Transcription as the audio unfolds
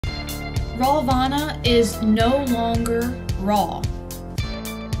Rawvana is no longer raw.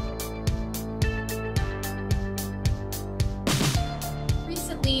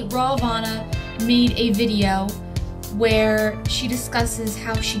 Recently, Rawvana made a video where she discusses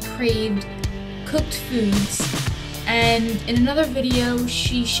how she craved cooked foods, and in another video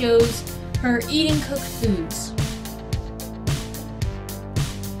she shows her eating cooked foods.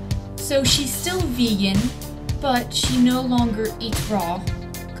 So she's still vegan, but she no longer eats raw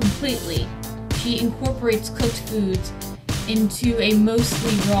completely. She incorporates cooked foods into a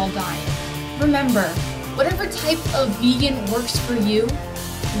mostly raw diet. Remember, whatever type of vegan works for you,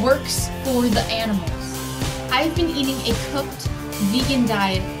 works for the animals. I've been eating a cooked vegan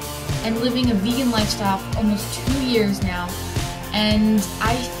diet and living a vegan lifestyle for almost 2 years now, and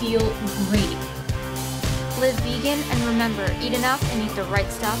I feel great. Live vegan, and remember, eat enough and eat the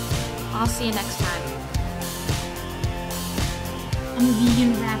right stuff. I'll see you next time. I'm a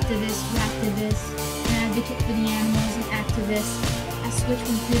vegan activist, an advocate for the animals, an activist. I switched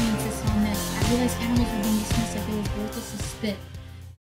from food to this on this. I realized animals were being dismissed like it was worthless as spit.